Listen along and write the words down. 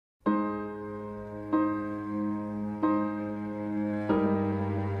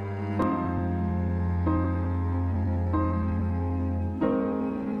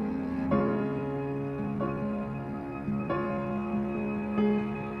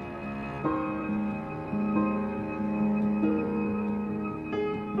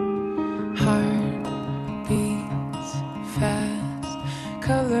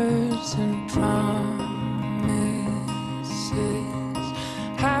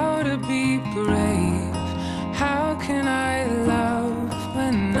to be brave. How can I love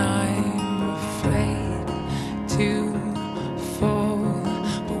when I'm afraid to fall?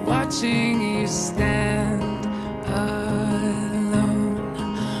 But watching you stand alone,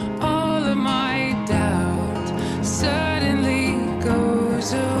 all of my doubt suddenly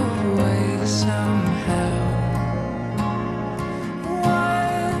goes away somehow.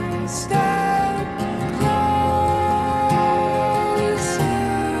 One step closer.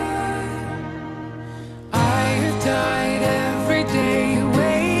 I have died every day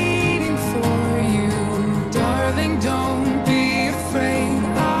waiting for you. Darling, don't be afraid.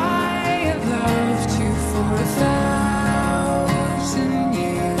 I have loved you for 1,000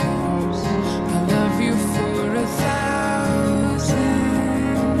 years. I love you for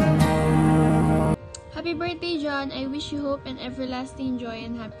 1,000 more. Happy birthday, John. I wish you hope and everlasting joy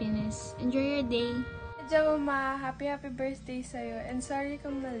and happiness. Enjoy your day. Mama, happy birthday sa'yo. And sorry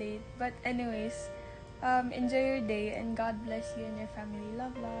kung na-late. But anyways, enjoy your day and God bless you and your family.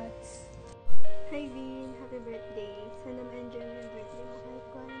 Love lots. Hi Vin, happy birthday. Sana ma-enjoy mo yung birthday mo kahit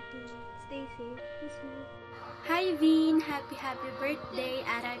quarantine. Stay safe. Miss you. Hi Vin! Happy birthday!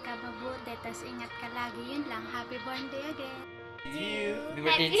 Aral ka mabuti, tas ingat ka lagi. Yun lang. Happy birthday again! Happy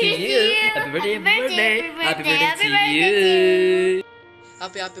birthday to you! Happy birthday! Happy birthday to you!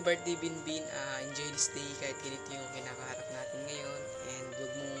 Happy birthday, Binbin. Enjoy this day kahit ganito yung kinakaharap natin ngayon. And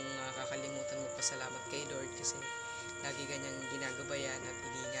huwag mong kakalimutan magpasalamat kay Lord kasi lagi kanyang ginagabayan at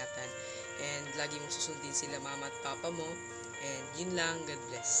iniingatan. And lagi mong susundin sila mama at papa mo. And yun lang, God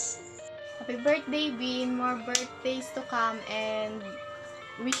bless. Happy birthday, Bean. More birthdays to come and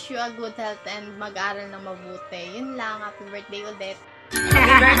wish you a good health and mag-aral na mabuti. Yun lang. Happy birthday ulit.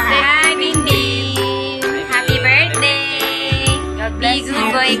 Happy birthday, Binbin! Happy birthday! God bless you,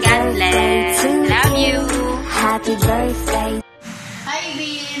 boy. God bless. Love you. Happy birthday. Hi,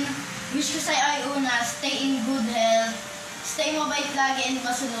 Bin. Wish ko sa'yo ay una, stay in good health, stay mabait lagi and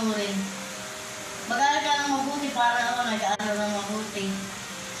masunurin. Mag-aaral ka ng mabuti para ako nag-aaral ng mabuti.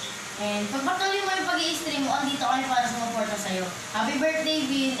 And pagpatuloy mo yung pag-i-stream mo, andito kami para sumuporta sa'yo. Happy birthday,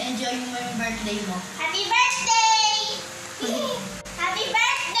 Bin. Enjoy mo yung birthday mo. Happy birthday! Happy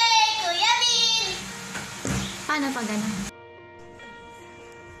birthday, Kuya Bin! Paano pag gano'n?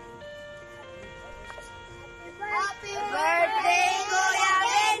 Happy birthday, Kuya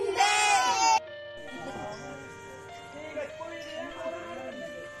Binbin!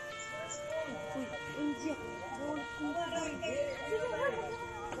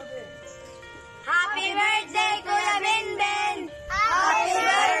 Happy birthday, Kuya Binbin! Happy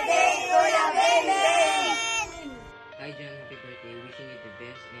birthday, Kuya Binbin! Hi, John. Happy birthday. Wishing you the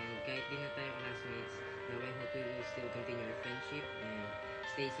best. And kahit di na tayo classmates, now I hope we will still continue our friendship and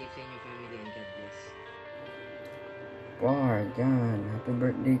stay safe sa inyong family and God bless. Par, John, happy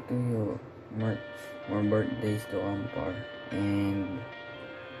birthday to you. More birthdays to come, Par. And,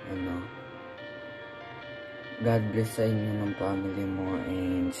 God bless sa inyo ng family mo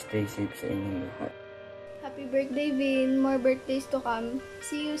and stay safe sa inyong lahat. Happy birthday, Vin. More birthdays to come.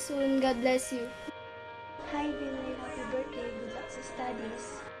 See you soon. God bless you. Hi, Vin. Happy birthday. Good luck sa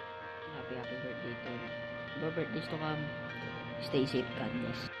studies. Happy birthday to you. More birthdays to come. Stay safe, God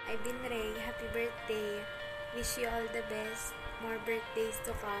bless. Hi, Vin Ray. Happy birthday. Wish you all the best. More birthdays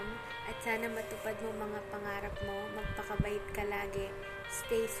to come. At sana matupad mo mga pangarap mo. Magpakabait ka lagi.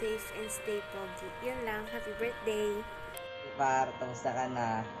 Stay safe and stay pogi. Yun lang. Happy birthday. Par, kamusta ka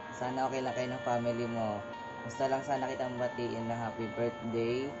na? Sana okay lang kayo ng family mo. Gusto lang sana kitang batiin ng happy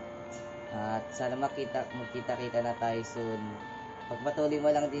birthday. At sana magkita-kita na tayo soon. Pagpatuloy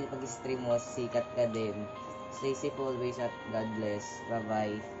mo lang din pag-stream mo, sikat ka din. Stay safe always at God bless.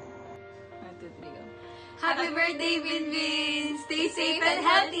 Bye-bye. 1, 2, 3, go. Happy birthday, Vinvin! Stay safe and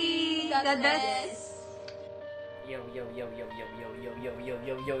healthy! God bless! Yo.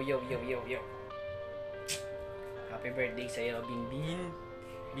 Happy birthday sa'yo,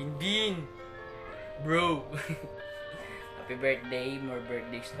 Binbin! Bro! Happy birthday, more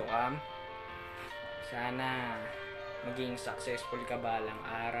birthdays to come. Sana maging successful ka balang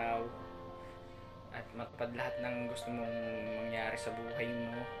araw at matupad lahat ng gusto mong mangyari sa buhay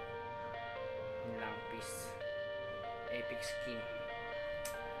mo. Yun lang, peace. Epic skin.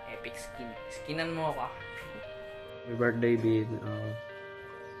 Skinan mo ako. Happy birthday, Bin.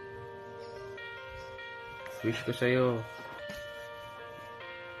 Wish ko sa'yo,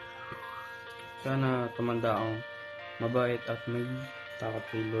 sana tumanda akong mabait at may takot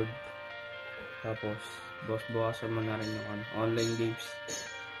kay Lord. Tapos, bawasan mo na rin yung online games.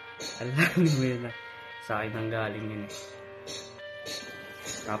 Alam mo yun na, sa akin ang galing yun eh.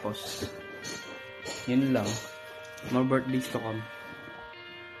 Tapos, yun lang. More birthdays to come.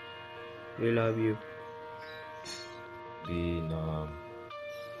 We love you. Bin,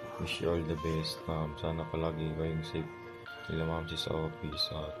 wish you all the best. Sana palagi kayong safe nila ma'am sa office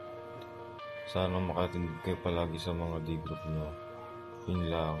at sana makatindi kayo palagi sa mga day group nyo.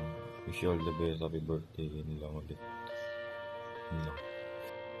 Yun lang. Wish you all the best. Happy birthday. Yun lang ulit. Yun lang.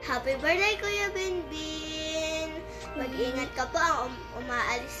 Happy birthday, Kuya Binbin! Mag-ingat ka po,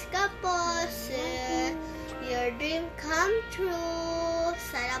 umaalis ka po, your dream come true.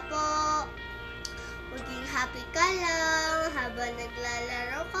 Sana po, maging happy ka lang habang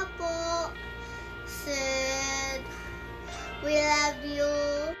naglalaro ka po. Sid, we love you.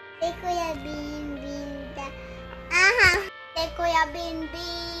 Hey, Kuya Binbin. Hey, Kuya Binbin.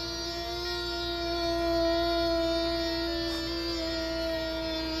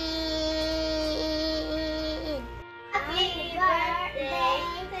 Happy birthday.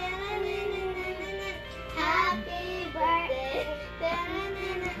 Happy birthday.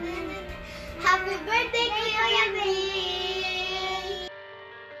 Happy birthday, Kuya Bin.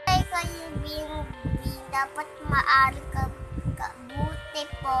 Hey, Kuya Bin. Dapat maaari ka buti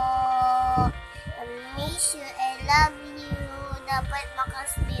po. I miss you. I love you. Dapat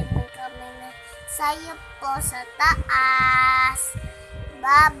makasbiman kami na sayo po sa taas.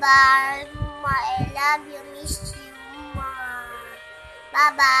 Bye-bye, Ma. I love you. Miss you, Ma.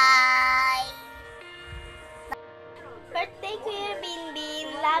 Bye-bye. Birthday, Kuya Binbin.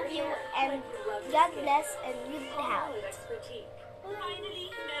 Love you and God bless and good health.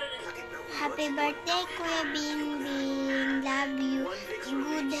 Happy birthday, Kuya Binbin. Love you.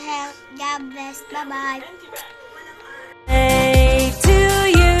 Good health. God bless. Bye-bye. Hey to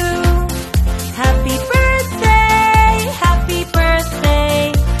you. Happy birthday. Happy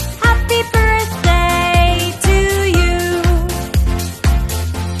birthday. Happy birthday to you.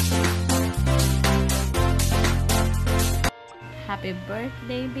 Happy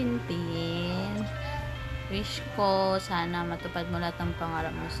birthday, Binbin. Wish ko sana matupad mo lahat ng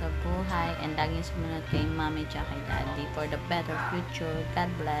pangarap mo sa buhay and laging sumunod kay Mami at kay Daddy for the better future.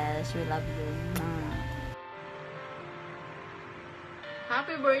 God bless. We love you.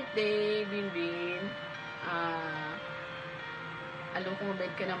 Happy birthday, Binbin. Alam ko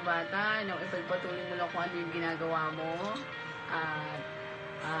mabait ka ng bata. Ipagpatuloy mo lang kung ano yung ginagawa mo.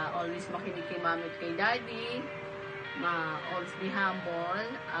 Always makinig kay Mami at kay Daddy. Always be humble.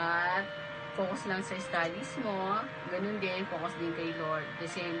 At focus lang sa studies mo. Ganun din, focus din kay Lord. At the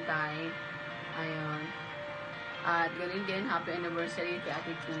same time, ayun. At ganun din, happy anniversary kay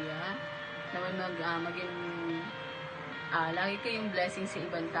Ate Kuya. Naman maging lagi kayong blessing sa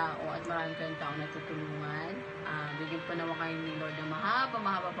ibang tao at marami kayong tao na tutulungan. Bigyan pa naman kayo ni Lord ng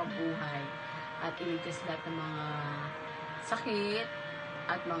mahaba pang buhay at iligtas lahat ng mga sakit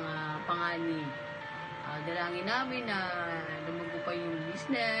at mga panganib. Dalangin namin na lumago pa yung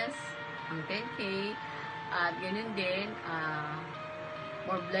business, ang 10K, at ganun din,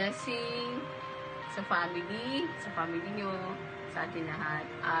 more blessing sa family nyo, sa atin lahat,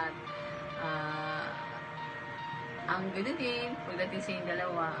 at ang ganun din, pagdating sa yung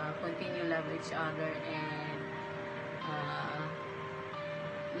dalawa, continue love each other, and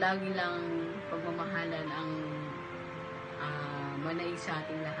lagi lang pagmamahalan ang manay sa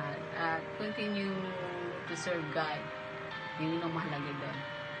ating lahat, at continue to serve God. Yun ang mahalaga doon.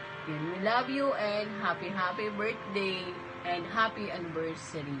 We love you and happy birthday and happy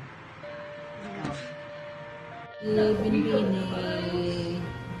anniversary. Binbini,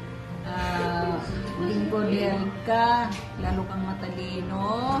 lingkodel ka, lalo kang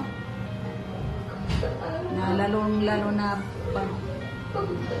matalino, na lalo na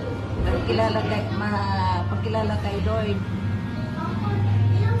pagkilala kay Lord.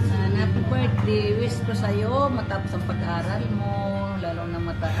 Happy birthday, wish ko sa'yo matapos ang pag-aaral mo, lalo na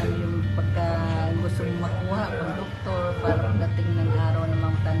mataan yung pagka gusto mong makuha pang doktor para pagdating ng araw na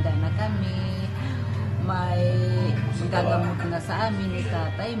matanda na kami, may magagamot na sa amin ni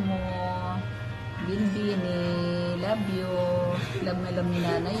tatay mo. Binbini, love you, alam ni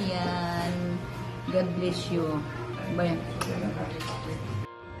nanay yan. God bless you. Bye.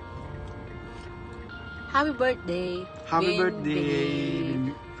 Happy birthday. Happy birthday.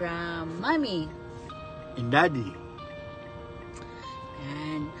 From Mommy and Daddy.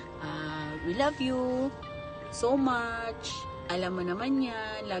 And we love you so much. Alam mo naman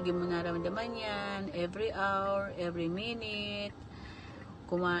yan. Lagi mo nararamdaman yan. Every hour, every minute.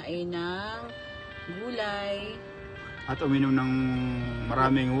 Kumain ng gulay. At uminom ng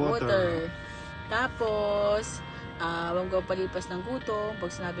maraming water. Tapos, huwag ko palipas ng gutom.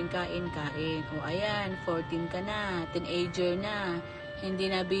 Pag sinabing kain, kain. O ayan, 14 ka na. Teenager na.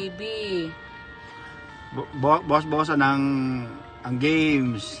 Hindi na baby. Bawas-bawasan ng ang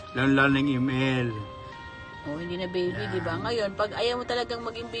games, lalo ng email. O, hindi na baby, di ba? Ngayon, pag ayaw mo talagang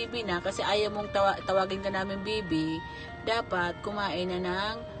maging baby na, kasi ayaw mong tawagin ka namin baby, dapat kumain na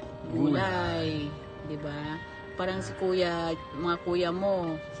ng gulay. Di ba? Parang si kuya, mga kuya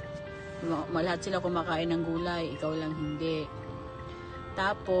mo, lahat sila kumakain ng gulay, ikaw lang hindi.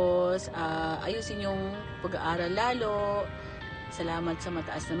 Tapos, ayusin yung pag-aaral lalo. Salamat sa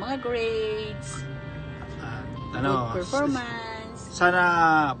mataas na mga grades. Good performance. Sana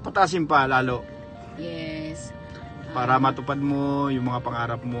patasin pa lalo. Yes. Para matupad mo yung mga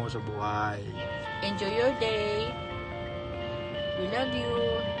pangarap mo sa buhay. Enjoy your day. We love you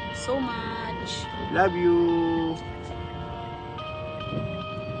so much. Love you.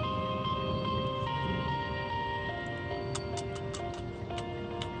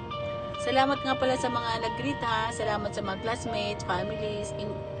 Salamat nga pala sa mga nag-greet ha. Salamat sa mga classmates, families,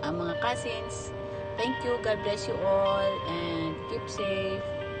 mga cousins. Thank you. God bless you all and keep safe.